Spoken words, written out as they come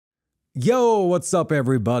Yo, what's up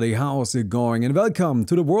everybody, how's it going? And welcome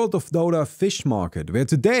to the World of Dota Fish Market, where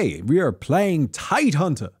today we are playing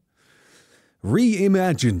Tidehunter,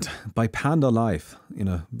 reimagined by Panda Life in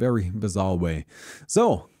a very bizarre way.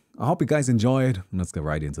 So, I hope you guys enjoyed, and let's get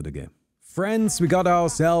right into the game. Friends, we got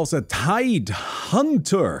ourselves a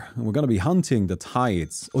Tidehunter. We're gonna be hunting the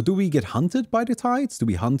tides. Or do we get hunted by the tides? Do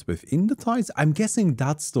we hunt within the tides? I'm guessing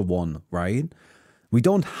that's the one, right? We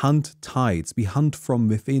don't hunt tides, we hunt from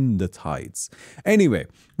within the tides. Anyway,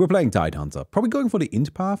 we're playing Tidehunter. Probably going for the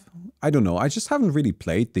int path? I don't know, I just haven't really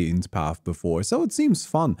played the int path before, so it seems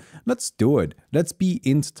fun. Let's do it. Let's be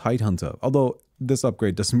int Tidehunter. Although, this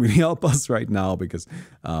upgrade doesn't really help us right now, because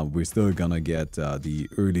we're still gonna get the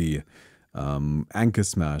early anchor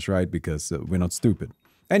smash, right? Because we're not stupid.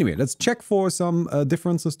 Anyway, let's check for some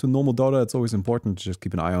differences to normal Dota. It's always important to just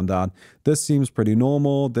keep an eye on that. This seems pretty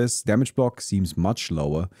normal. This damage block seems much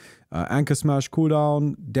lower. Anchor smash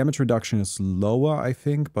cooldown, damage reduction is lower, I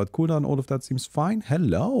think. But cooldown, all of that seems fine.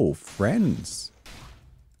 Hello, friends.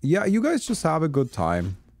 Yeah, you guys just have a good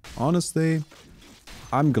time. Honestly,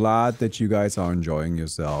 I'm glad that you guys are enjoying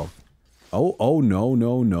yourself. Oh,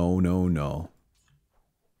 no.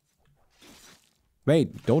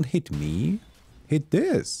 Wait, don't hit me. Hit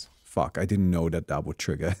this. Fuck, I didn't know that that would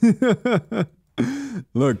trigger.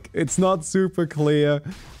 Look, it's not super clear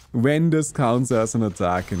when this counts as an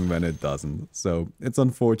attack and when it doesn't. So it's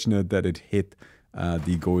unfortunate that it hit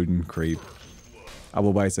the golden creep.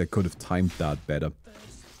 Otherwise, I could have timed that better.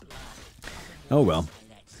 Oh well.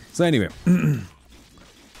 So anyway.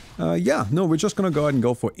 Yeah, no, we're just gonna go ahead and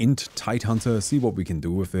go for int Tidehunter, see what we can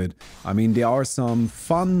do with it. I mean, there are some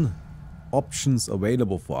fun options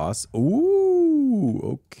available for us.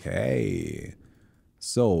 Ooh, okay.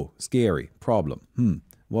 So, scary. Problem.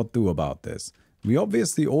 What do about this? We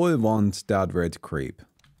obviously all want that red creep.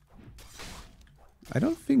 I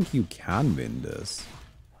don't think you can win this.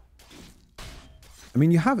 I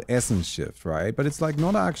mean, you have essence shift, right? But it's like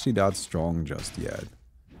not actually that strong just yet.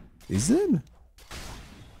 Is it?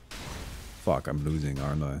 Fuck, I'm losing,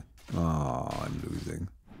 aren't I? Oh, I'm losing.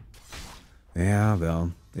 Yeah,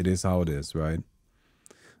 well, it is how it is, right?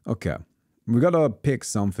 Okay. We gotta pick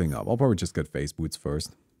something up. I'll probably just get face boots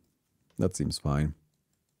first. That seems fine.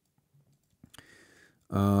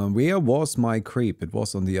 Where was my creep? It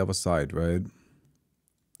was on the other side, right?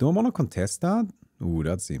 Do I want to contest that? Ooh,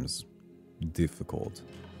 that seems difficult.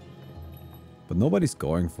 But nobody's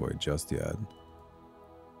going for it just yet.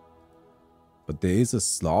 But there is a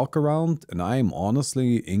slog around, and I am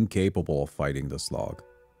honestly incapable of fighting the slog.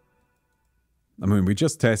 I mean, we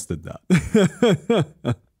just tested that.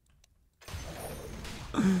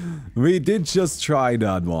 We did just try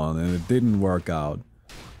that one, and it didn't work out.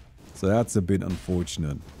 So that's a bit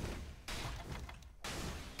unfortunate.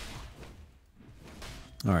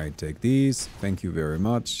 Alright, take these. Thank you very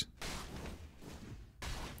much.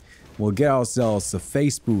 We'll get ourselves the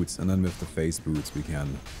face boots, and then with the face boots we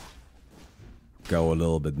can go a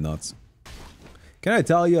little bit nuts. Can I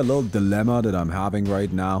tell you a little dilemma that I'm having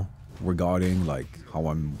right now regarding like how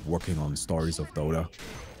I'm working on stories of Dota?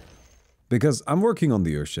 Because I'm working on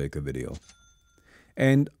the Earthshaker video.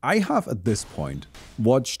 And I have at this point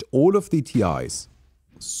watched all of the TIs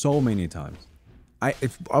so many times.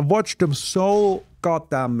 I've watched them so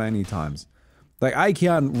goddamn many times. Like I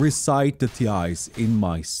can recite the TIs in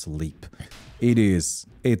my sleep. It's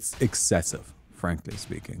excessive, frankly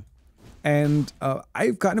speaking. And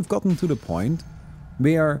I've kind of gotten to the point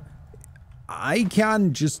where I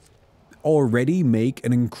can just already make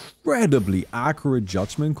an incredibly accurate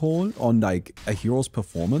judgment call on like a hero's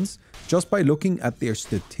performance just by looking at their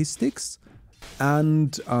statistics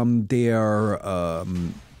and their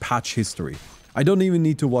patch history. I don't even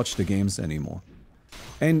need to watch the games anymore.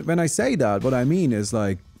 And when I say that, what I mean is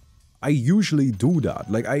like I usually do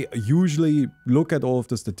that. Like I usually look at all of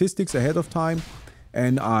the statistics ahead of time,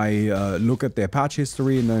 and I look at their patch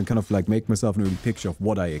history and then kind of like make myself an early picture of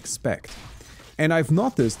what I expect. And I've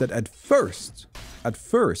noticed that at first,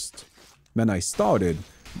 when I started,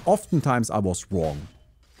 oftentimes I was wrong.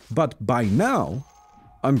 But by now,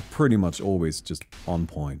 I'm pretty much always just on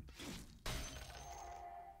point.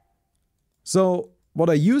 So what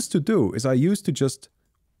I used to do is I used to just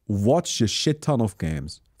watch a shit ton of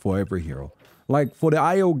games for every hero. Like for the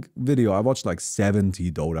IO video, I watched like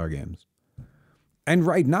 70 Dota games. And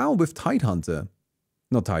right now with Tidehunter,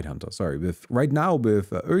 not Tidehunter, sorry, right now with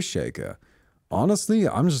Earthshaker, honestly,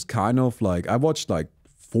 I'm just kind of like, I watched like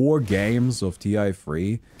 4 games of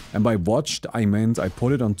TI3, and by watched, I meant I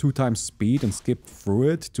put it on 2x speed and skipped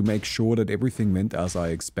through it to make sure that everything went as I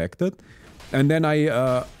expected. And then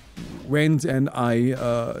I went and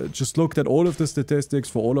I just looked at all of the statistics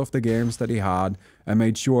for all of the games that he had and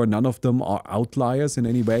made sure none of them are outliers in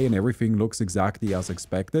any way and everything looks exactly as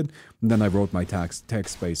expected. And then I wrote my text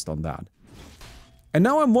based on that. And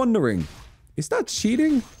now I'm wondering, is that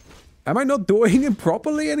cheating? Am I not doing it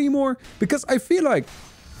properly anymore? Because I feel like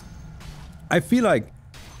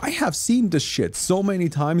I have seen this shit so many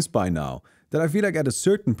times by now that I feel like at a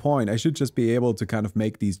certain point I should just be able to kind of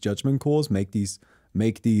make these judgment calls, make these,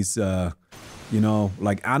 you know,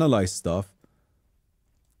 like analyze stuff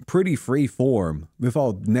pretty free form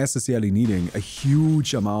without necessarily needing a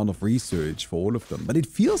huge amount of research for all of them. But it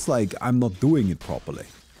feels like I'm not doing it properly.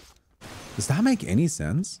 Does that make any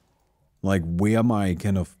sense? Like where my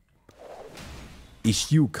kind of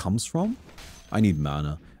issue comes from? I need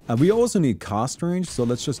mana. And we also need cast range, so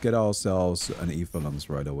let's just get ourselves an Ether Lens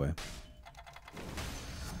right away.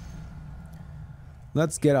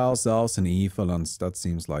 Let's get ourselves an Ether Lens. That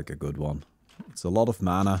seems like a good one. It's a lot of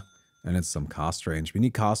mana, and it's some cast range. We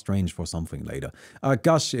need cast range for something later.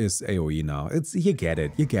 Gush is AoE now. You get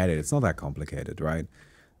it. It's not that complicated, right?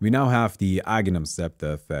 We now have the Aghanim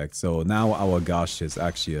Scepter effect, so now our Gush is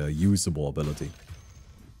actually a usable ability.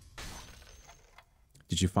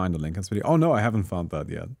 Did you find the link in this video? Oh no, I haven't found that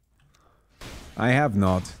yet. I have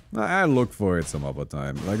not. I'll look for it some other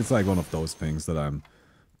time. Like, it's like one of those things that I'm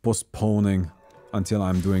postponing until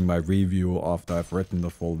I'm doing my review after I've written the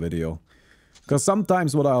full video. Because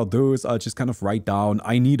sometimes what I'll do is I'll just kind of write down,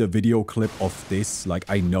 I need a video clip of this. Like,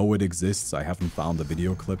 I know it exists. I haven't found the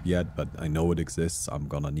video clip yet, but I know it exists. I'm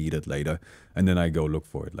gonna need it later. And then I go look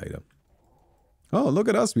for it later. Oh, look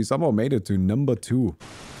at us. We somehow made it to number 2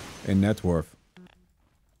 in net worth.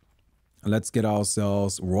 Let's get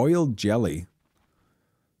ourselves Royal Jelly.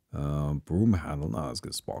 Broom Handle. No, let's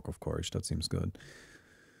get Spark of Courage. That seems good.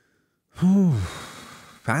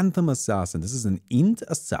 Phantom Assassin. This is an Int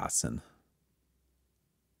Assassin.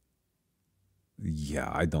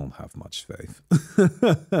 Yeah, I don't have much faith.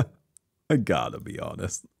 I gotta be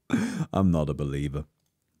honest. I'm not a believer.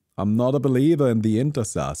 I'm not a believer in the Int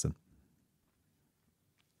Assassin.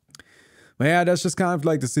 But yeah, that's just kind of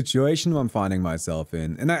like the situation I'm finding myself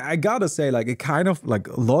in. And I gotta say, like, it kind of, like,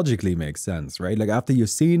 logically makes sense, right? Like, after you've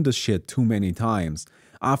seen the shit too many times,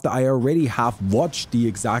 after I already have watched the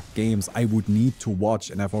exact games I would need to watch,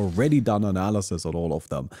 and I've already done analysis on all of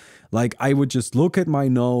them, like, I would just look at my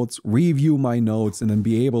notes, review my notes, and then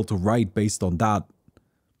be able to write based on that.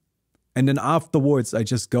 And then afterwards, I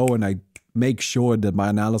just go and I make sure that my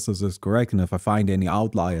analysis is correct, and if I find any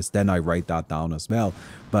outliers, then I write that down as well.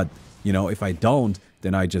 But you know, if I don't,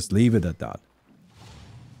 then I just leave it at that.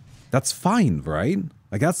 That's fine, right?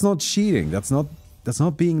 Like, that's not cheating. That's not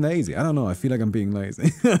being lazy. I don't know. I feel like I'm being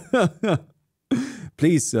lazy.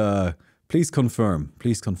 Please, please confirm.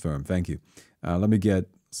 Please confirm. Thank you. Let me get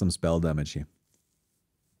some spell damage here.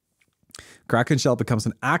 Kraken Shell becomes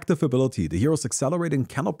an active ability. The hero's accelerating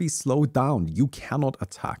cannot be slowed down. You cannot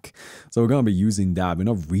attack. So we're going to be using that. We're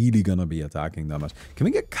not really going to be attacking that much. Can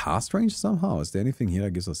we get cast range somehow? Is there anything here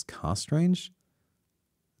that gives us cast range?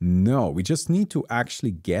 No, we just need to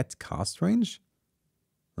actually get cast range.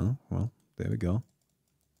 Oh, well, there we go.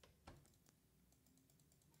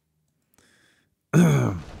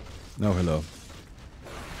 No, hello.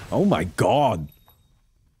 Oh my god.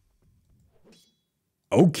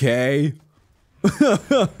 Okay.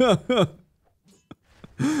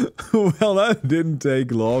 Well, that didn't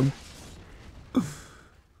take long.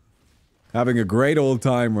 Having a great old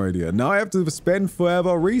time right here. Now I have to spend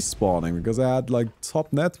forever respawning because I had, like,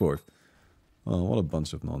 top net worth. Oh, what a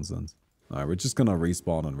bunch of nonsense. Alright, we're just gonna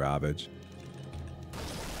respawn and Ravage.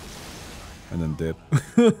 And then dip.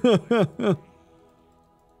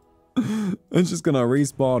 I'm just gonna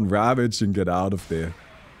respawn, Ravage, and get out of there.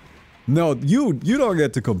 No, you don't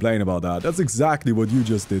get to complain about that. That's exactly what you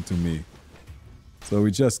just did to me. So we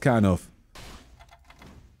just kind of,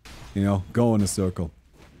 you know, go in a circle.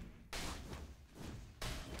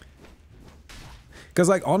 Because,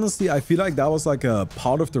 like, honestly, I feel like that was, like, a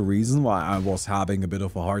part of the reason why I was having a bit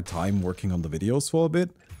of a hard time working on the videos for a bit.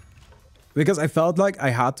 Because I felt like I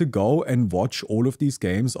had to go and watch all of these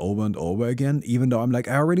games over and over again, even though I'm like,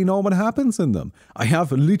 I already know what happens in them. I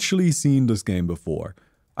have literally seen this game before.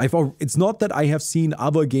 It's not that I have seen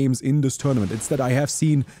other games in this tournament, it's that I have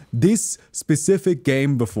seen this specific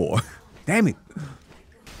game before. Damn it.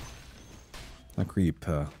 That creep,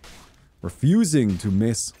 refusing to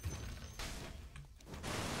miss.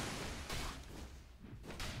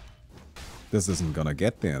 This isn't gonna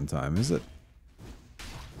get there in time, is it?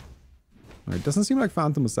 It doesn't seem like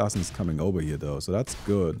Phantom Assassin is coming over here though, so that's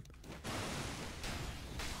good.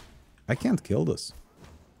 I can't kill this.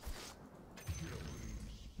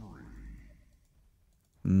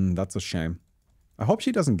 That's a shame. I hope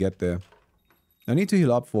she doesn't get there. I need to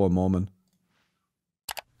heal up for a moment.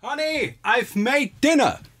 Honey, I've made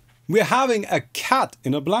dinner! We're having a cat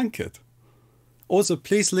in a blanket. Also,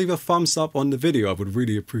 please leave a thumbs up on the video. I would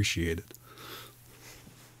really appreciate it.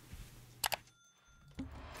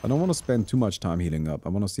 I don't want to spend too much time healing up. I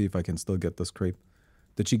want to see if I can still get this creep.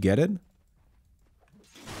 Did she get it?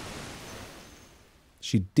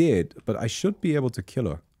 She did, but I should be able to kill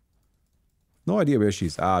her. No idea where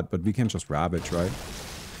she's at, but we can just ravage, right?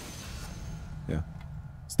 Yeah.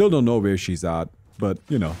 Still don't know where she's at, but,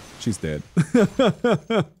 you know, she's dead.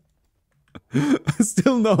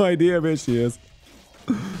 Still no idea where she is.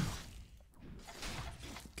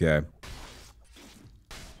 Okay.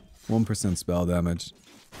 1% spell damage.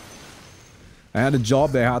 I had a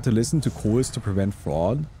job where I had to listen to calls to prevent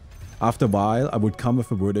fraud. After a while, I would come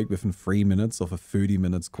with a verdict within 3 minutes of a 30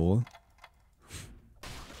 minutes call.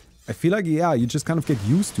 I feel like, yeah, you just kind of get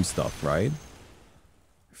used to stuff, right?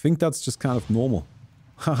 I think that's just kind of normal.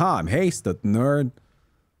 Haha, I'm hasted, nerd.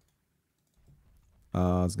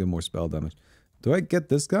 Let's get more spell damage. Do I get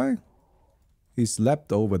this guy? He's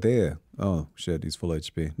leapt over there. Oh, shit, he's full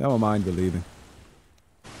HP. Never mind, we're leaving.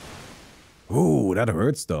 Ooh, that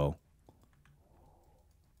hurts, though.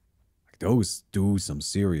 Like, those do some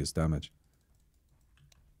serious damage.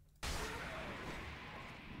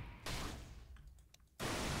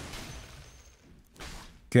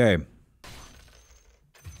 Okay.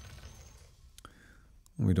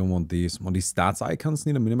 We don't want these. Want these stats icons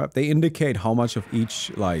need a minimap? They indicate how much of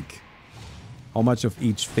each, like... how much of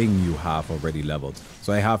each thing you have already leveled.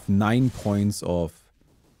 So I have 9 points of...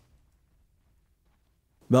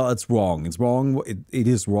 Well, it's wrong. It's wrong. It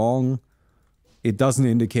is wrong. It doesn't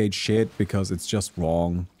indicate shit because it's just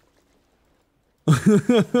wrong.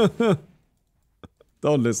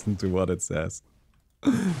 Don't listen to what it says.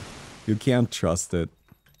 You can't trust it.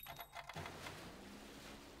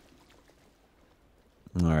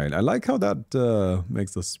 Alright, I like how that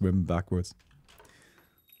makes us swim backwards.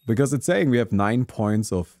 Because it's saying we have 9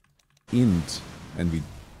 points of int and we...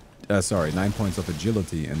 sorry, 9 points of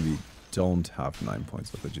agility and we don't have 9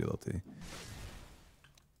 points of agility.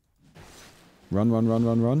 Run, run, run,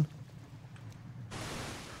 run, run.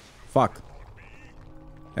 Fuck.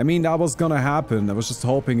 I mean, that was gonna happen. I was just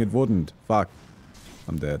hoping it wouldn't. Fuck.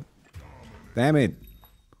 I'm dead. Damn it.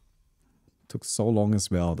 Took so long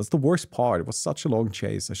as well. That's the worst part. It was such a long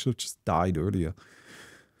chase. I should have just died earlier.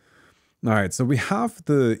 Alright, so we have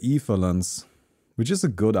the ether lens, which is a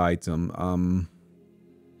good item.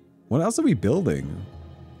 What else are we building?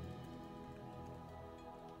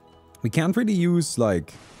 We can't really use,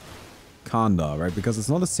 like, Kanda, right? Because it's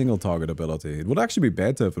not a single target ability. It would actually be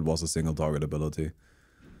better if it was a single target ability.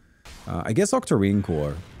 I guess Octarine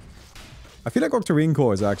Core. I feel like Octarine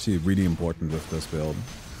Core is actually really important with this build.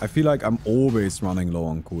 I feel like I'm always running low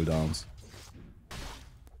on cooldowns.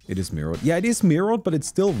 It is mirrored. Yeah, it is mirrored, but it's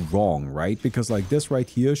still wrong, right? Because, like, this right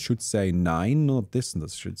here should say 9, not this and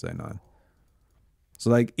this should say 9. So,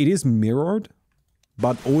 like, it is mirrored,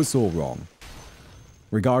 but also wrong.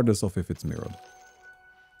 Regardless of if it's mirrored.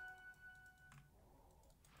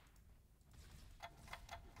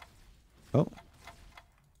 Oh.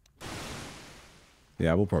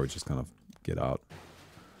 Yeah, we'll probably just kind of get out.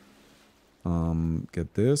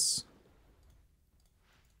 Get this.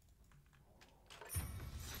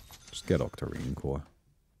 Just get Octarine Core.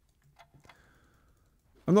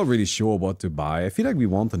 I'm not really sure what to buy. I feel like we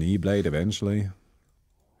want an E-Blade eventually.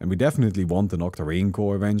 And we definitely want an Octarine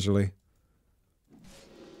Core eventually.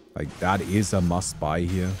 Like, that is a must-buy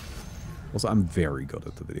here. Also, I'm very good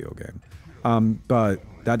at the video game. But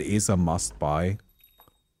that is a must-buy.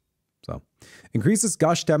 So, increases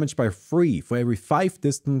gush damage by 3 for every 5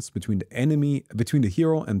 distance between the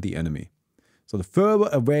hero and the enemy. So the further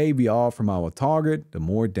away we are from our target, the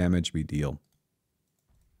more damage we deal.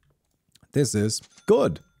 This is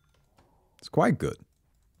good. It's quite good.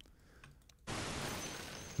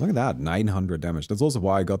 Look at that, 900 damage. That's also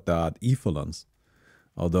why I got that ether lens.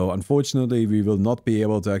 Although, unfortunately, we will not be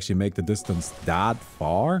able to actually make the distance that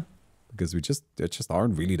far. Because there just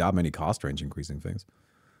aren't really that many cast range increasing things.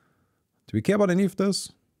 Do we care about any of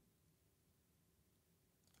this?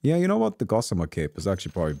 Yeah, you know what? The Gossamer Cape is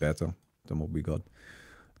actually probably better than what we got.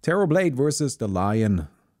 Terror Blade versus the Lion.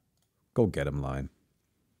 Go get him, Lion.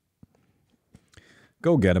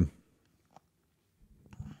 Go get him.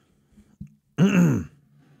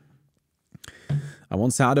 I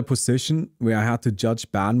once had a position where I had to judge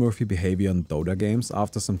ban-worthy behavior in Dota games.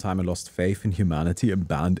 After some time I lost faith in humanity and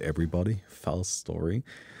banned everybody. False story.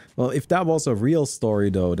 Well, if that was a real story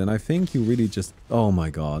though, then I think you really just... Oh my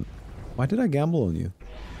god. Why did I gamble on you?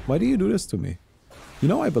 Why do you do this to me? You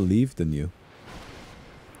know, I believed in you.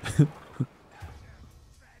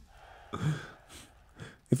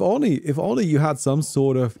 If only you had some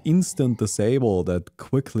sort of instant disable that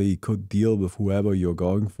quickly could deal with whoever you're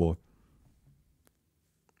going for.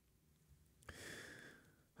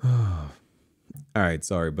 Alright,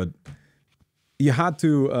 sorry, but you had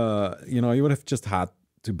to, you know, you would have just had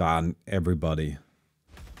to ban everybody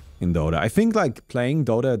in Dota. I think, like, playing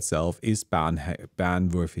Dota itself is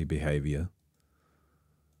ban-worthy behavior.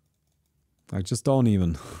 Like, just don't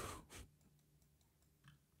even...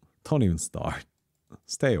 don't even start.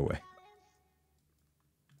 Stay away.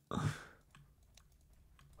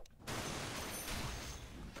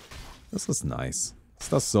 This was nice. This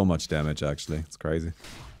does so much damage, actually. It's crazy.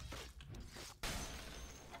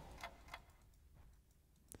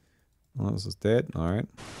 Oh, this is dead. Alright.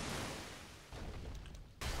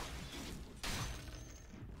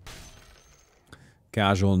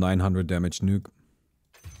 Casual 900 damage nuke.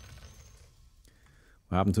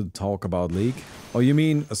 What happened to the talk about League? Oh, you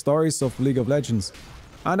mean stories of League of Legends?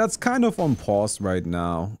 That's kind of on pause right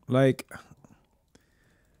now. Like,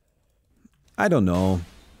 I don't know.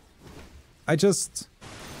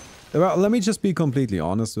 Well, let me just be completely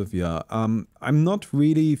honest with you. I'm not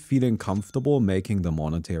really feeling comfortable making the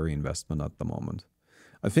monetary investment at the moment.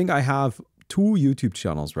 I think I have 2 YouTube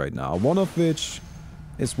channels right now, one of which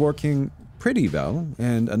is working pretty well,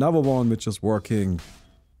 and another one which is working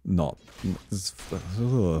not.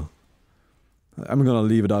 I'm gonna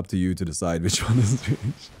leave it up to you to decide which one is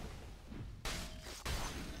which.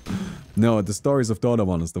 No, the Stories of Dota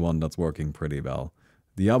one is the one that's working pretty well.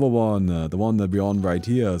 The other one, the one that we're on right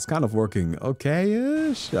here, is kind of working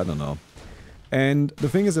okay-ish? I don't know. And the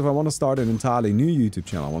thing is, if I want to start an entirely new YouTube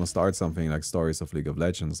channel, I want to start something like Stories of League of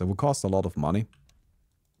Legends, it will cost a lot of money.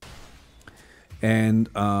 And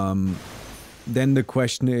then the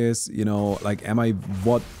question is, you know, like, am I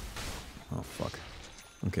what... Oh, fuck.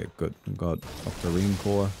 Okay, good. We've got Octarine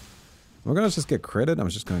Core. We're gonna just get credit? I'm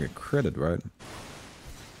just gonna get credit, right?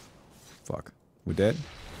 Fuck. We're dead?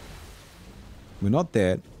 We're not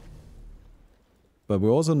dead. But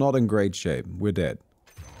we're also not in great shape. We're dead.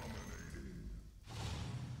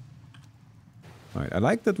 Alright, I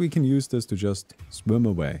like that we can use this to just swim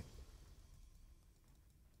away.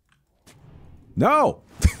 No!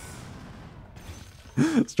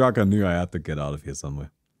 Straka knew I had to get out of here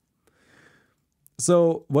somewhere.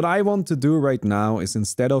 So, what I want to do right now is,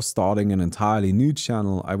 instead of starting an entirely new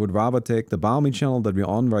channel, I would rather take the Baumi channel that we're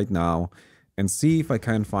on right now and see if I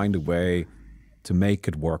can find a way to make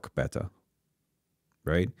it work better.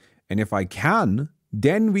 Right? And if I can,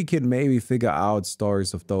 then we can maybe figure out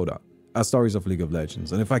Stories of Dota. Stories of League of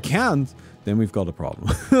Legends. And if I can't, then we've got a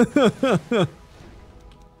problem.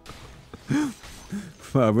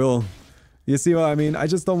 But we'll... You see what I mean? I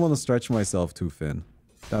just don't want to stretch myself too thin.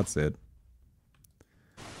 That's it.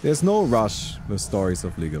 There's no rush with Stories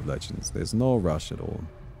of League of Legends. There's no rush at all.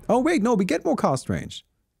 Oh wait, no, we get more cast range.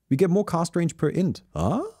 We get more cast range per int.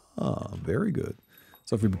 Ah, very good.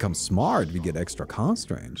 So if we become smart, we get extra cast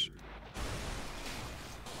range.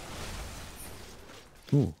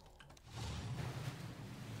 Ooh.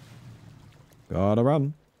 Gotta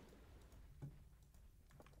run.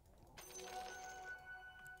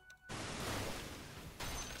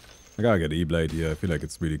 I gotta get E-Blade here. I feel like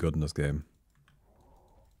it's really good in this game.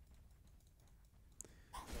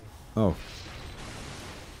 Oh.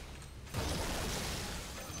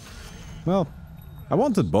 Well, I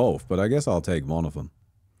wanted both, but I guess I'll take one of them.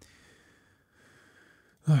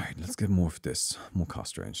 Alright, let's get more of this. More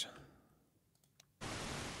cast range.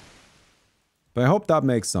 But I hope that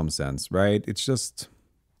makes some sense, right? It's just...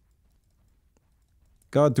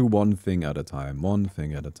 Gotta do one thing at a time. One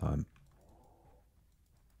thing at a time.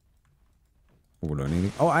 We're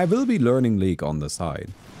learning... Oh, I will be learning League on the side.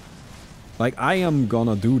 Like, I am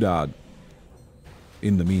gonna do that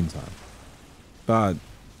in the meantime. But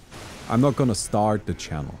I'm not gonna start the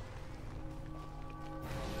channel.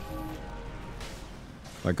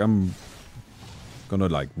 Like, I'm gonna,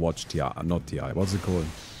 like, watch TI, not TI, what's it called?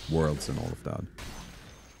 Worlds and all of that.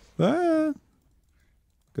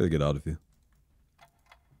 Gotta get out of here.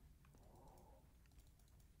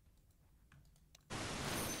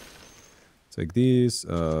 Take these,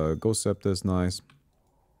 Ghost Scepter is nice.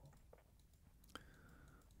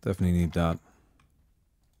 Definitely need that.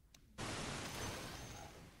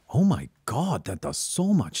 Oh my god, that does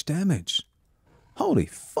so much damage. Holy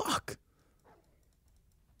fuck.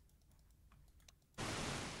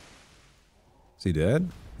 Is he dead?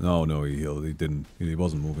 No, no, he healed. He didn't. He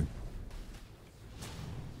wasn't moving.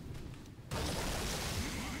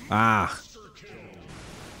 Ah!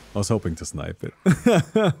 I was hoping to snipe it.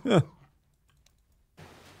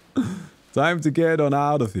 Time to get on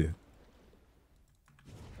out of here.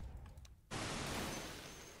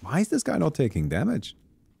 Why is this guy not taking damage?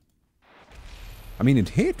 I mean, it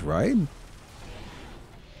hit, right?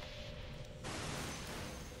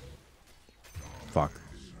 Fuck.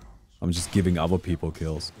 I'm just giving other people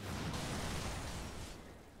kills.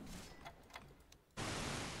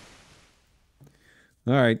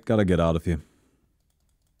 Alright, gotta get out of here.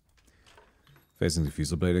 Facing the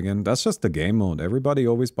Fusel Blade again. That's just the game mode. Everybody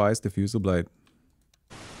always buys the Fusel Blade.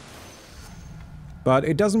 But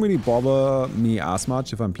it doesn't really bother me as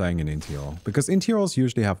much if I'm playing an int hero. Because int heroes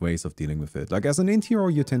usually have ways of dealing with it. Like as an int hero,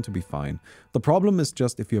 you tend to be fine. The problem is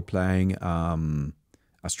just if you're playing a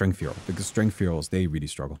strength hero. Because strength heroes, they really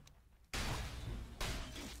struggle.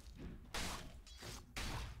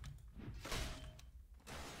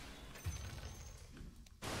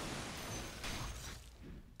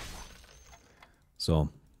 So,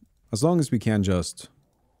 as long as we can just...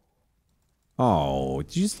 Oh,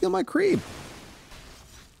 did you steal my creep?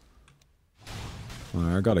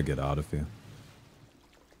 Oh, I gotta get out of here.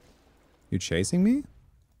 You chasing me?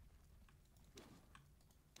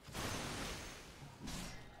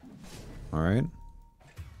 Alright.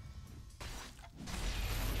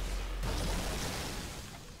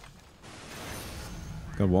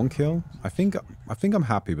 Got one kill. I think I'm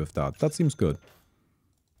happy with that. That seems good.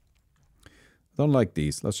 Don't like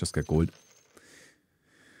these. Let's just get gold.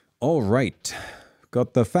 Alright.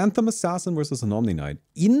 Got the Phantom Assassin versus an Omni Knight.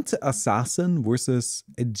 Int Assassin versus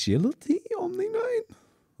Agility Omni Knight?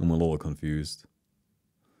 I'm a little confused.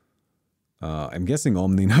 I'm guessing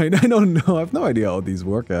Omni Knight. I don't know. I have no idea how these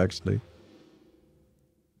work, actually.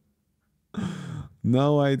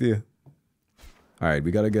 No idea. Alright,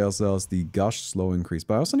 we gotta get ourselves the Gush slow increase.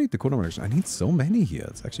 But I also need the cooldown reduction. I need so many here.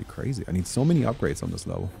 It's actually crazy. I need so many upgrades on this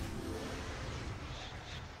level.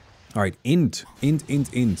 Alright, int.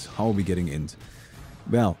 How are we getting int?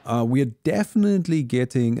 Well, we are definitely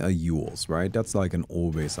getting a Yules, right? That's like an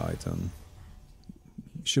always item.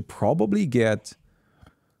 Should probably get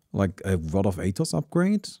like a Rod of Atos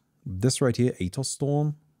upgrade. This right here, Atos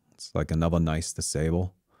Storm. It's like another nice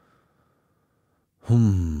disable.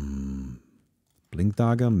 Blink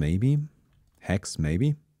Dagger, maybe. Hex,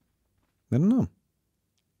 maybe. I don't know.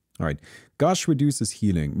 Alright, Gush reduces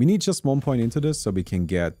healing. We need just 1 point into this so we can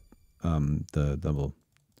get like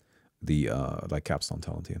capstone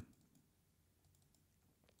talent here.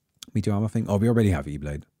 Meteor Hammer thing. Oh, we already have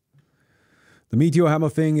E-Blade. The Meteor Hammer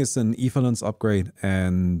thing is an Etherlands upgrade,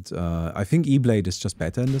 and I think E-Blade is just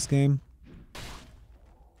better in this game.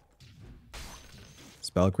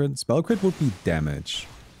 Spell crit. Spell crit would be damage.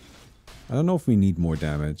 I don't know if we need more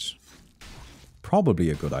damage. Probably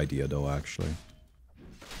a good idea though, actually.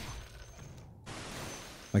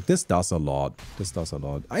 Like, this does a lot. This does a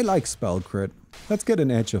lot. I like spell crit. Let's get an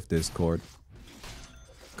Edge of Discord.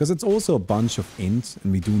 Because it's also a bunch of int,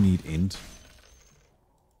 and we do need int.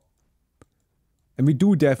 And we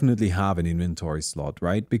do definitely have an inventory slot,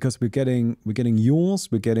 right? Because we're getting Yules,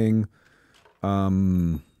 we're getting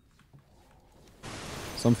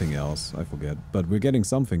something else, I forget. But we're getting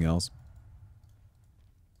something else.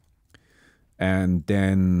 And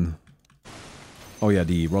then... Oh yeah,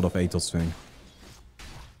 the Rod of Atos thing.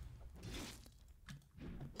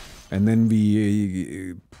 And then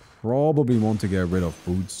we probably want to get rid of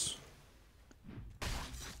boots.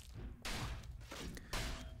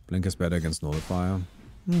 Blink is better against Nullifier.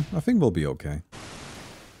 I think we'll be okay.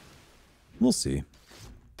 We'll see.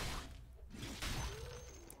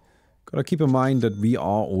 Gotta keep in mind that we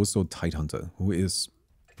are also Tidehunter, who is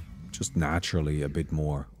just naturally a bit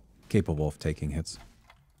more capable of taking hits.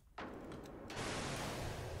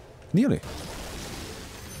 Nearly.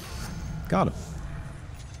 Got him.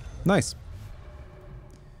 Nice.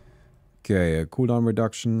 Okay, cooldown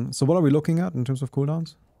reduction. So what are we looking at in terms of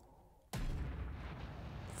cooldowns?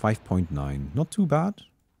 5.9. Not too bad.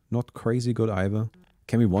 Not crazy good either.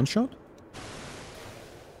 Can we one-shot?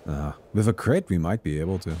 With a crit we might be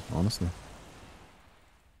able to, honestly.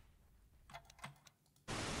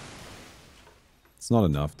 It's not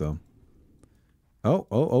enough though.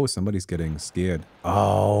 Oh, somebody's getting scared.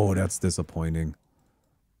 Oh, that's disappointing.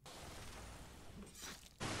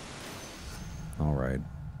 Alright.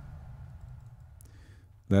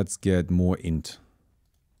 Let's get more int.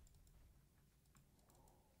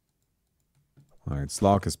 Alright,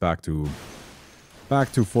 Slark is back to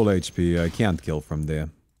full HP. I can't kill from there.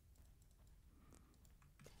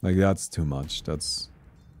 Like, that's too much. That's...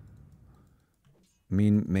 I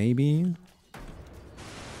mean, maybe...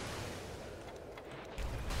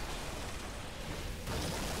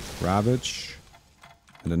 Ravage.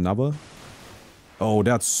 And another. Oh,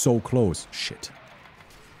 that's so close. Shit.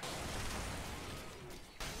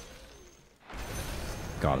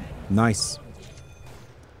 Got him. Nice.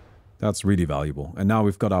 That's really valuable. And now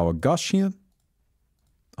we've got our Gush here.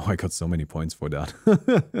 Oh, I got so many points for that.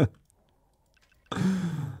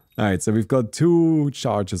 Alright, so we've got 2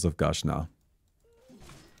 charges of Gush now.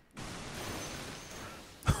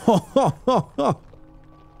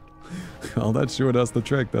 Well, that sure does the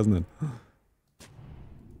trick, doesn't it?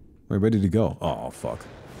 Wait, where did he go? Oh, fuck.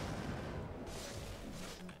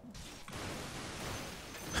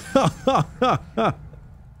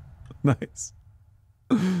 Nice.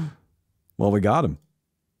 Well, we got him.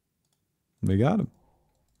 We got him.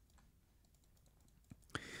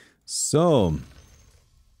 So,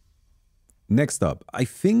 next up, I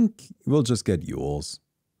think we'll just get yours.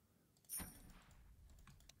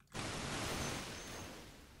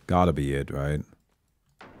 Gotta be it, right?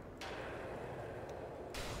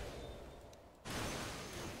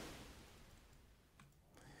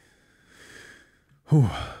 Whew,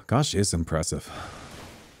 Gush is impressive.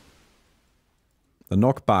 The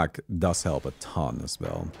knockback does help a ton as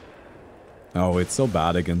well. Oh, it's so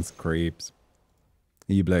bad against creeps.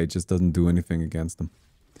 E-Blade just doesn't do anything against them.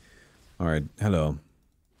 Alright, hello.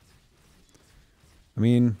 I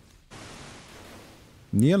mean...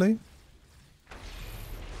 nearly.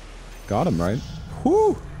 Got him, right?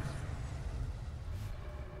 Whoo!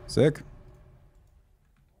 Sick.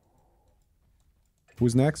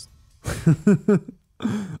 Who's next?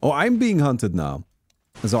 Oh, I'm being hunted now.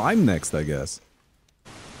 So I'm next, I guess.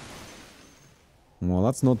 Well,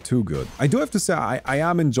 that's not too good. I do have to say, I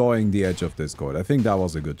am enjoying the Edge of Discord. I think that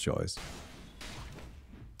was a good choice.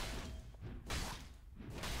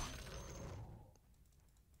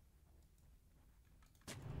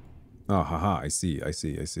 Oh, haha, I see, I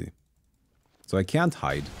see, I see. So I can't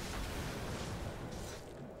hide.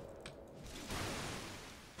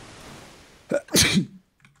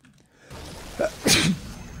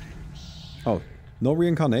 Oh, no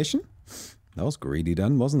reincarnation? That was greedy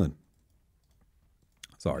then, wasn't it?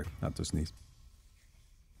 Sorry, had to sneeze.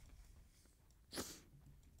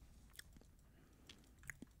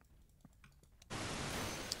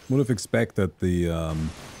 Would have expected the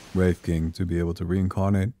Wraith King to be able to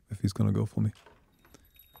reincarnate if he's gonna go for me.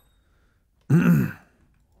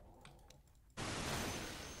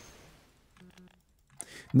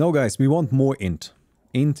 No, guys, we want more int.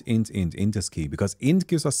 Int is key. Because int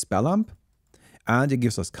gives us spell amp, and it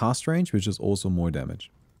gives us cast range, which is also more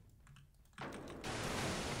damage.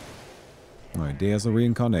 Alright, there's a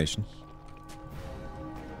reincarnation.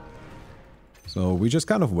 So we just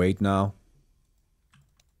kind of wait now.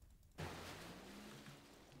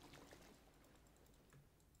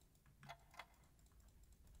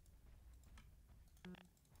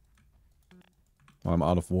 Oh, I'm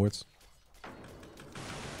out of wards.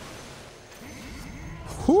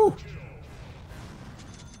 Whew!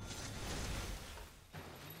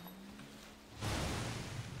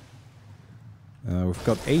 We've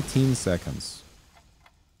got 18 seconds.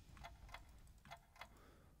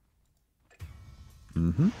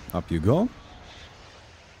 Up you go.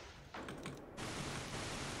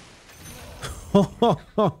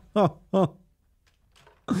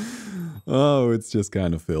 Oh, it's just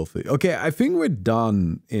kind of filthy. Okay, I think we're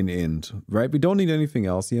done in int, right? We don't need anything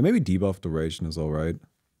else here. Maybe debuff duration is alright.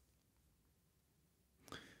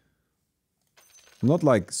 I'm not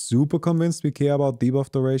like super convinced we care about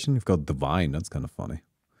debuff duration. We've got divine, that's kind of funny.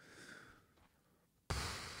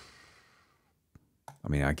 I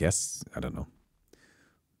mean, I guess, I don't know.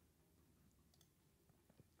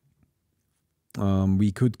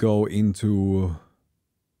 We could go into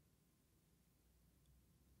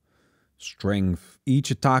strength.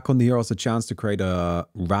 Each attack on the hero has a chance to create a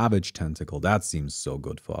ravage tentacle. That seems so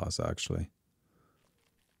good for us, actually.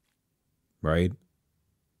 Right?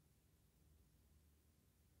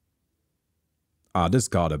 Ah, this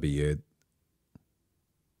gotta be it.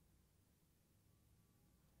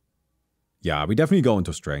 Yeah, we definitely go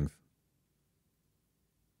into strength.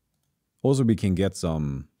 Also, we can get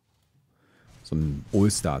some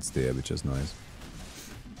ult stats there, which is nice.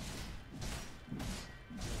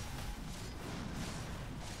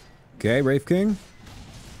 Okay, Wraith King.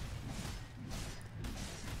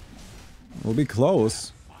 We'll be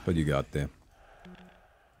close, but you got there.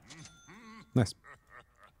 Nice.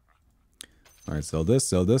 Alright, sell this,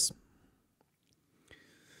 sell this.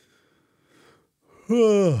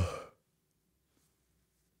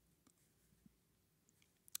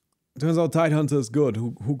 Turns out Tidehunter is good.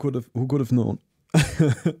 Who could have known?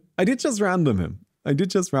 I did just random him.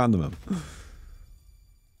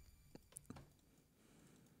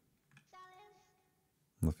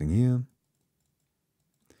 Nothing here.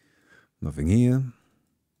 Nothing here.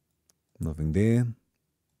 Nothing there.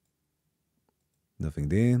 Nothing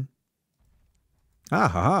there. Ah,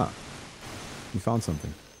 haha. We found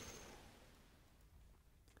something.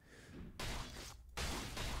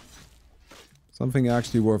 Something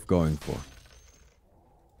actually worth going for.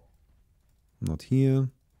 Not here.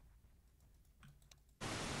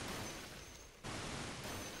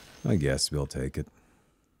 I guess we'll take it.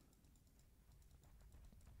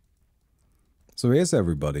 So here's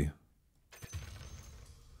everybody.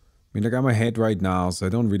 I mean, like, I'm ahead right now, so I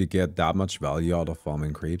don't really get that much value out of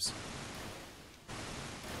farming creeps.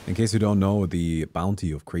 In case you don't know, the bounty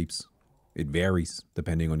of creeps, it varies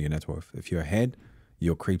depending on your net worth. If you're ahead,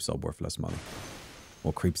 your creeps are worth less money.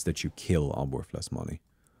 Or creeps that you kill are worth less money.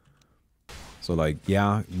 So, like,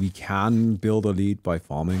 yeah, we can build a lead by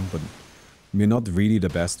farming, but we're not really the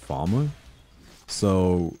best farmer.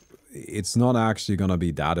 So it's not actually gonna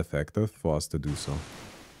be that effective for us to do so.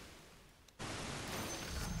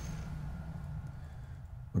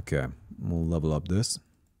 Okay, we'll level up this.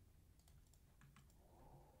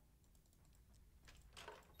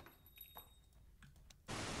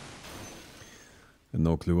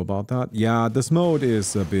 No clue about that. Yeah, this mode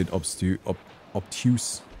is a bit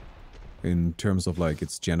obtuse in terms of like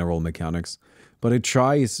its general mechanics. But it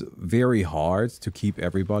tries very hard to keep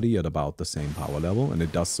everybody at about the same power level, and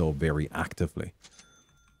it does so very actively.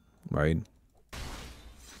 Right?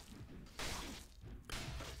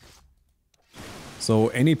 So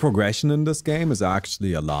any progression in this game is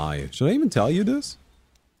actually a lie. Should I even tell you this?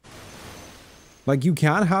 Like, you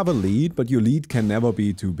can have a lead, but your lead can never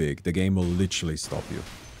be too big. The game will literally stop you.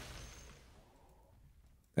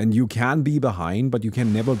 And you can be behind, but you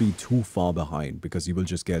can never be too far behind, because you will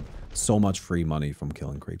just get so much free money from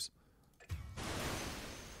killing creeps.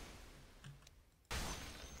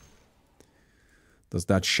 Does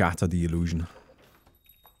that shatter the illusion?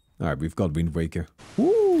 Alright, we've got Wind Waker.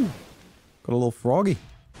 Woo! Got a little froggy.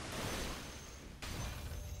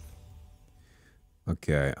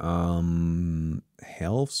 Okay,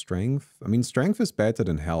 health, strength. I mean, strength is better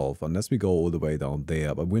than health, unless we go all the way down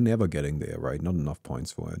there, but we're never getting there, right? Not enough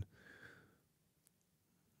points for it.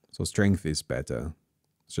 So strength is better.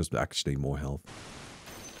 It's just actually more health.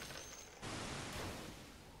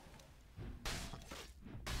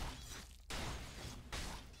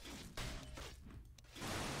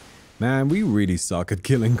 Man, we really suck at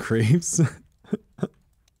killing creeps.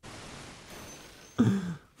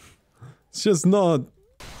 It's just not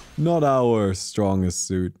our strongest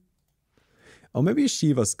suit. Oh, maybe a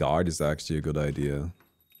Shiva's Guard is actually a good idea.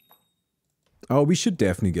 Oh, we should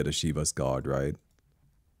definitely get a Shiva's Guard, right?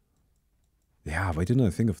 Yeah, why didn't I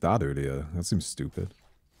think of that earlier? That seems stupid.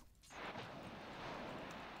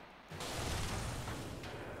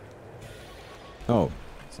 Oh,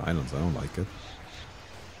 silence. I don't like it.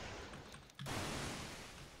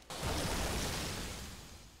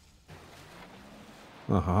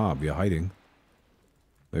 Aha, we are hiding.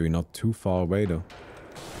 Maybe not too far away, though.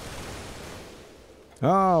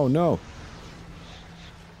 Oh, no.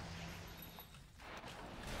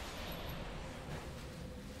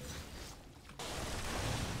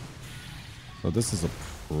 So this is a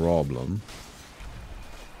problem.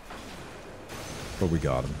 But we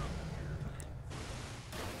got him.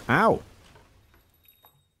 Ow!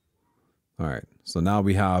 Alright, so now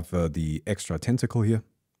we have the extra tentacle here.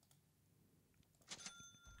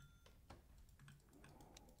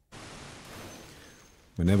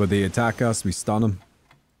 Whenever they attack us, we stun them.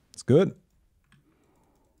 It's good.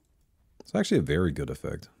 It's actually a very good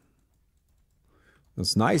effect.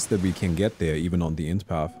 It's nice that we can get there even on the int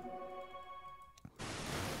path.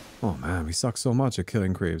 Oh man, we suck so much at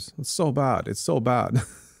killing creeps. It's so bad. It's so bad.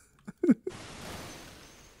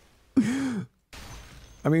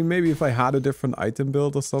 I mean, maybe if I had a different item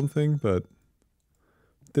build or something, but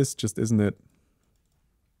this just isn't it.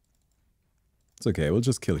 It's okay, we'll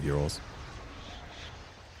just kill heroes.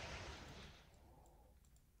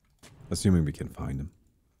 Assuming we can find him.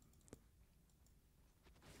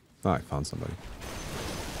 Ah, I found somebody.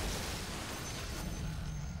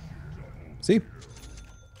 See?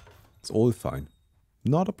 It's all fine.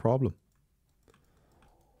 Not a problem.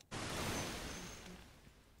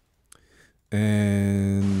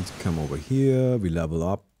 And come over here. We level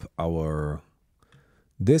up our...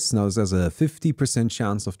 This now has a 50%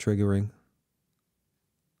 chance of triggering.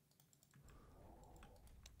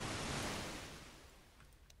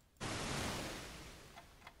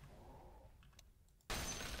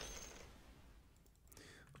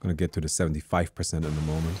 Gonna get to the 75% in a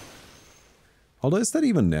moment. Although, is that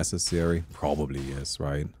even necessary? Probably is,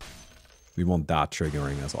 right? We want that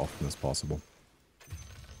triggering as often as possible.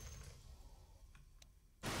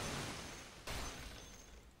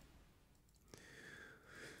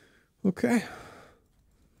 Okay.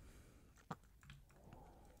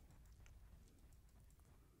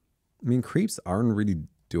 mean, creeps aren't really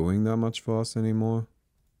doing that much for us anymore.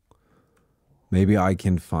 Maybe I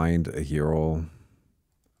can find a hero.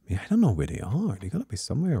 I mean, I don't know where they are. They gotta be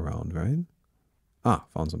somewhere around, right? Ah,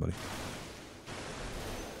 found somebody.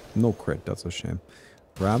 No crit, that's a shame.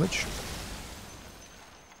 Ravage.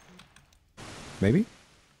 Maybe?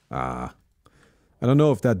 Ah. I don't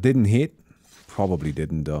know if that didn't hit. Probably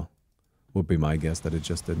didn't, though. Would be my guess that it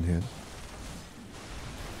just didn't hit.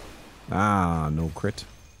 Ah, no crit.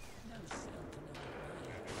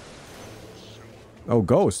 Oh,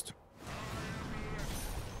 ghost.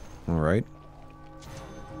 Alright.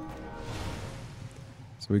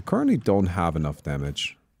 So we currently don't have enough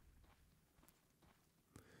damage.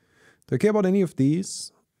 Do I care about any of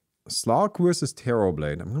these? Slark versus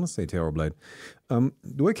Terrorblade. I'm gonna say Terrorblade.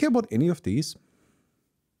 Do I care about any of these?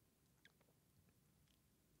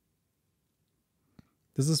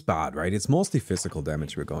 This is bad, right? It's mostly physical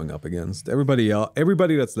damage we're going up against. Everybody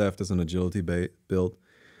that's left is an agility build.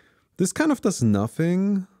 This kind of does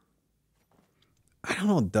nothing. I don't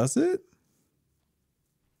know, does it?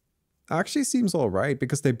 Actually seems alright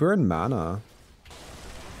because they burn mana.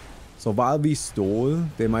 So while we stole,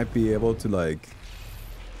 they might be able to like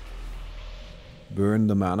burn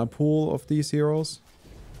the mana pool of these heroes.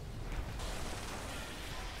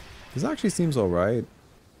 This actually seems alright.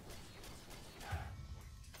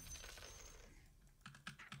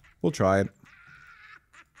 We'll try it.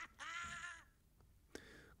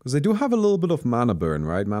 Because they do have a little bit of mana burn,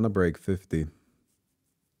 right? Mana break 50.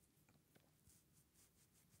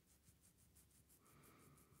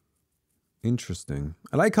 Interesting.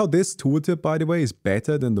 I like how this tooltip, by the way, is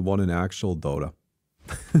better than the one in actual Dota.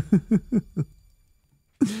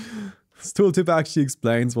 This tooltip actually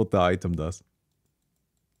explains what the item does.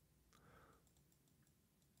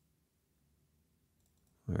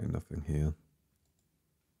 Alright, nothing here.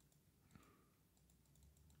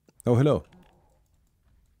 Oh, hello.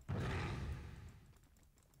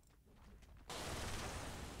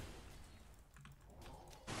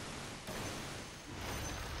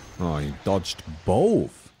 Oh, you dodged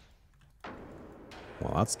both.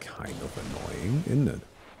 Well, that's kind of annoying, isn't it?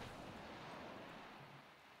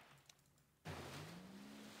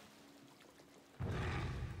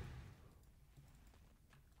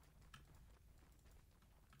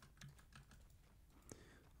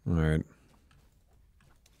 Alright.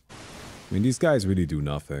 I mean, these guys really do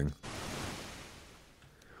nothing.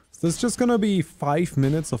 So there's just gonna be 5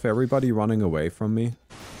 minutes of everybody running away from me.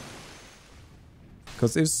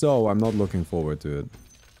 Because if so, I'm not looking forward to it.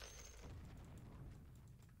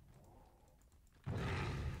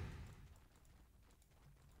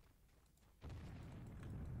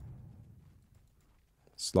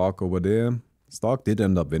 Slark over there. Slark did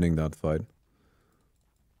end up winning that fight.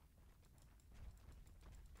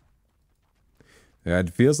 Yeah,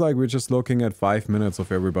 it feels like we're just looking at 5 minutes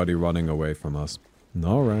of everybody running away from us.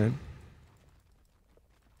 Alright.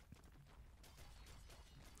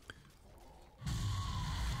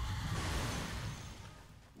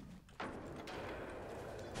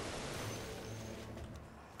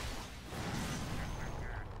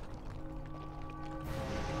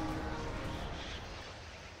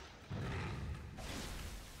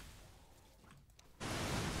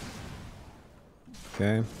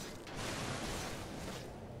 Okay.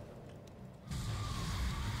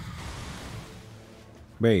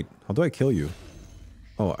 Wait, how do I kill you?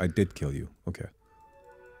 Oh, I did kill you. Okay.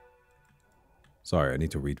 Sorry, I need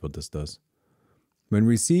to read what this does. When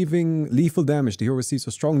receiving lethal damage, the hero receives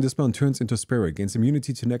a strong dispel and turns into a spirit. Gains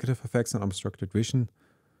immunity to negative effects and obstructed vision.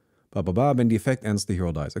 Blah, blah, blah. When the effect ends, the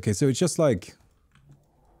hero dies. Okay, so it's just like...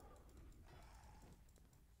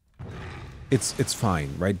 It's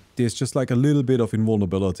fine, right? There's just like a little bit of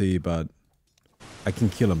invulnerability, but I can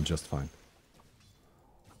kill him just fine.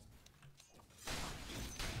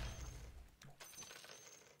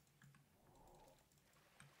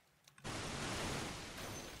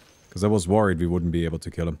 Because I was worried we wouldn't be able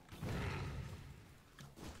to kill him.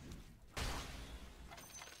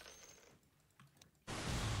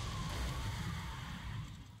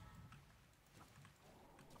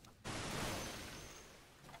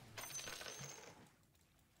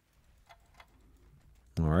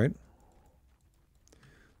 Alright.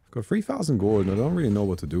 I've got 3,000 gold and I don't really know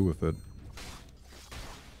what to do with it.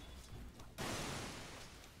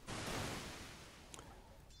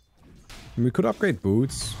 And we could upgrade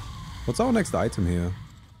boots. What's our next item here?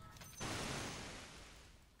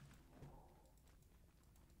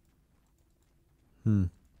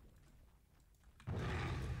 I'm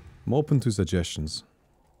open to suggestions.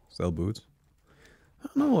 Sell boots. I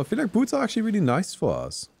don't know, I feel like boots are actually really nice for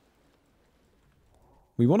us.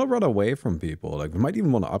 We want to run away from people. Like, we might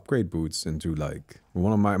even want to upgrade boots into, like... We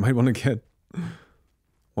might want to get...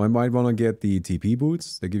 I might want to get the TP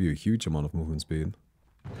boots. They give you a huge amount of movement speed.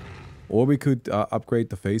 Or we could upgrade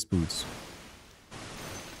the face boots.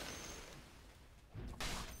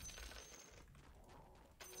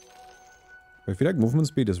 I feel like movement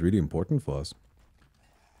speed is really important for us.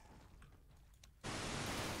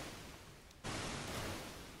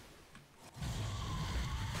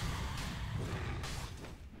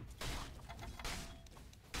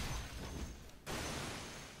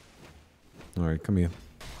 Alright, come here.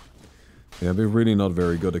 Yeah, we're really not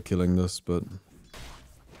very good at killing this, but...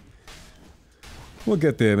 We'll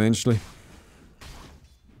get there eventually.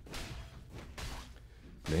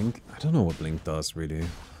 Blink? I don't know what Blink does, really.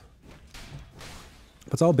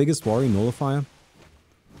 What's our biggest worry? Nullifier?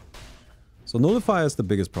 So Nullifier is the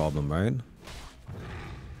biggest problem, right?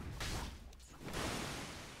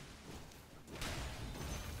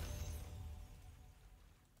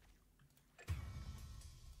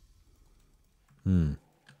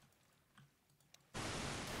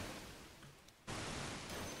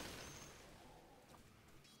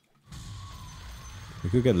 We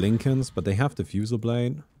could get Lincolns, but they have Diffuser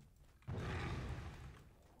Blade.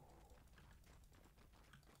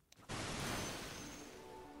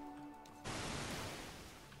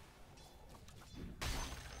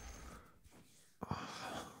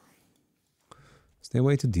 Is there a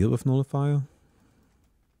way to deal with Nullifier?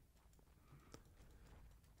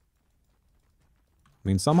 I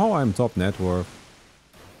mean, somehow I'm top net worth.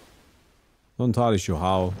 Not entirely sure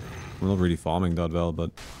how. I'm not really farming that well,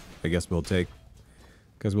 but I guess we'll take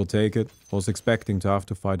it. I was expecting to have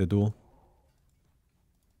to fight a duel.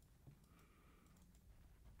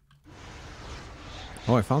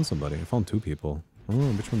 Oh, I found somebody. I found 2 people. I don't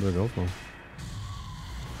know, which one do I go for?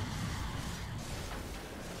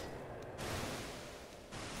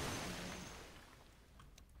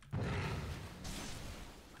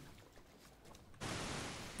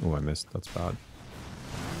 Oh, I missed. That's bad.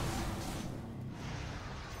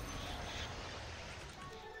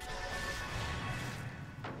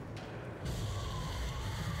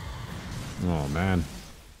 Oh, man.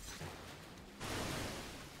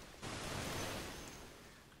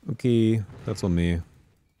 Okay, that's on me.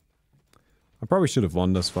 I probably should have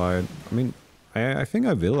won this fight. I mean, I think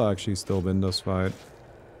I will actually still win this fight.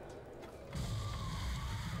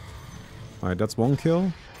 Alright, that's 1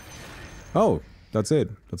 kill. Oh, that's it.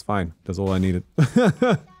 That's fine. That's all I needed.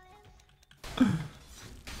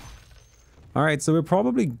 Alright, so we're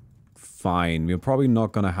probably fine. We're probably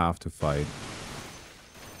not gonna have to fight.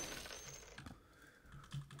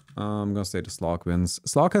 I'm gonna say the Slog wins.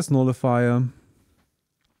 Slog has Nullifier.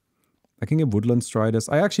 I can get Woodland Striders.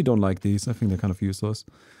 I actually don't like these. I think they're kind of useless.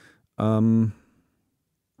 Woodland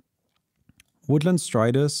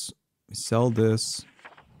Striders. We sell this.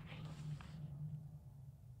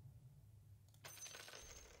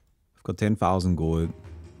 I've got 10,000 gold.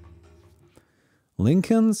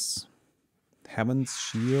 Lincoln's. Heaven's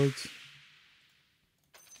Shield.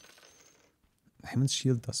 Heaven's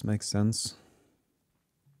Shield does make sense.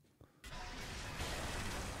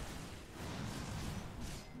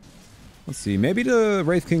 Let's see, maybe the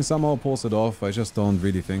Wraith King somehow pulls it off. I just don't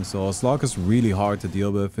really think so. Slog is really hard to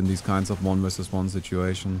deal with in these kinds of 1 versus 1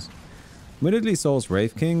 situations. Admittedly, so is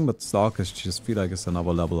Wraith King, but Slog is just feel like it's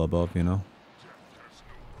another level above, you know?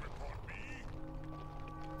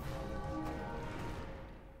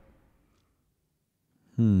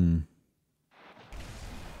 So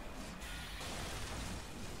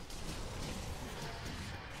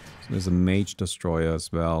there's a Mage Destroyer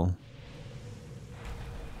as well.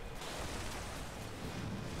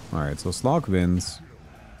 Alright, so Slog wins.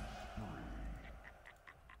 I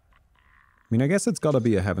mean, I guess it's gotta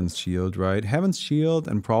be a Heaven's Shield, right? Heaven's Shield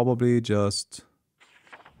and probably just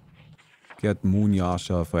get Moon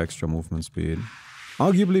Yasha for extra movement speed.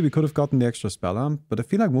 Arguably, we could have gotten the extra Spell Amp, but I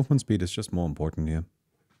feel like movement speed is just more important here.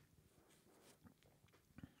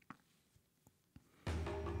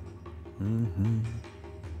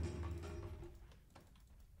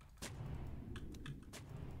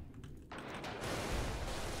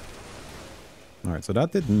 Alright, so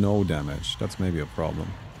that did no damage. That's maybe a problem.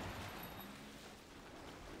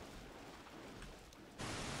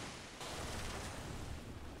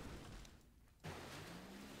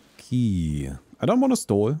 Key. I don't want to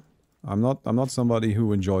stall. I'm not somebody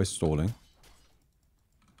who enjoys stalling.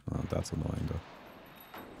 Oh, that's annoying though.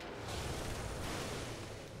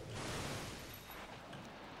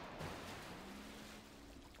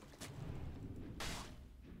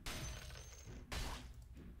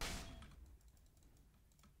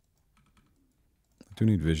 I do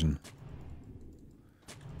need vision.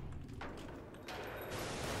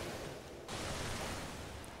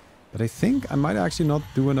 But I think I might actually not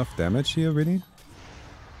do enough damage here, really.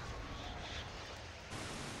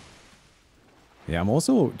 Yeah, I'm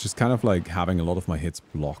also just kind of like having a lot of my hits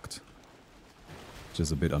blocked. Which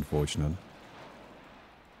is a bit unfortunate.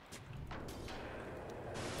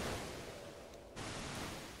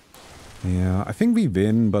 Yeah, I think we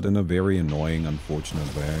win, but in a very annoying,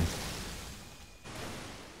 unfortunate way.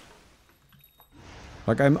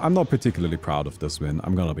 Like, I'm not particularly proud of this win,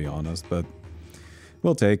 I'm gonna be honest, but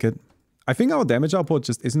we'll take it. I think our damage output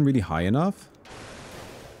just isn't really high enough.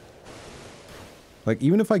 Like,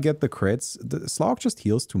 even if I get the crits, the Slog just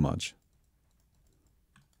heals too much.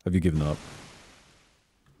 Have you given up?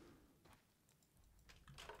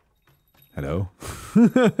 Hello?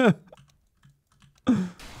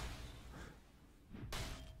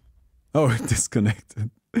 Oh, it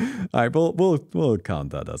disconnected. Alright, we'll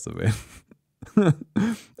count that as a win.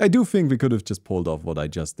 I do think we could have just pulled off what I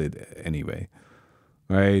just did anyway.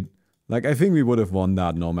 Right? Like, I think we would have won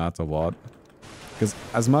that no matter what. Because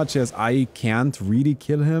as much as I can't really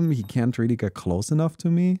kill him, he can't really get close enough to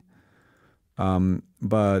me.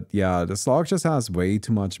 But yeah, the Slog just has way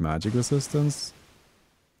too much magic resistance.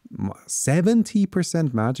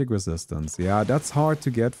 70% magic resistance. Yeah, that's hard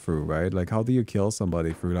to get through, right? Like, how do you kill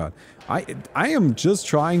somebody through that? I am just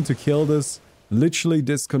trying to kill this literally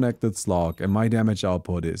disconnected Slog, and my damage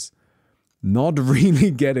output is not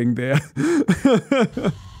really getting there.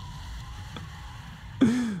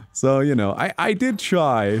 So, you know, I did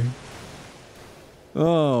try.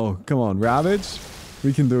 Oh, come on, Ravage.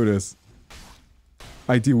 We can do this.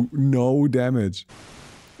 I do no damage.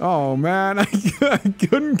 Oh man, I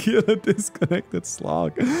couldn't kill a disconnected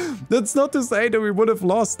Slog. That's not to say that we would have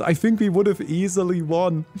lost. I think we would have easily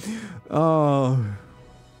won. Oh.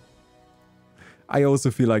 I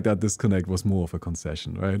also feel like that disconnect was more of a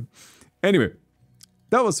concession, right? Anyway,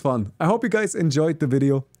 that was fun. I hope you guys enjoyed the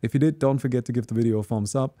video. If you did, don't forget to give the video a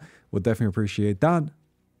thumbs up. Would definitely appreciate that.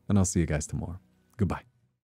 And I'll see you guys tomorrow. Goodbye.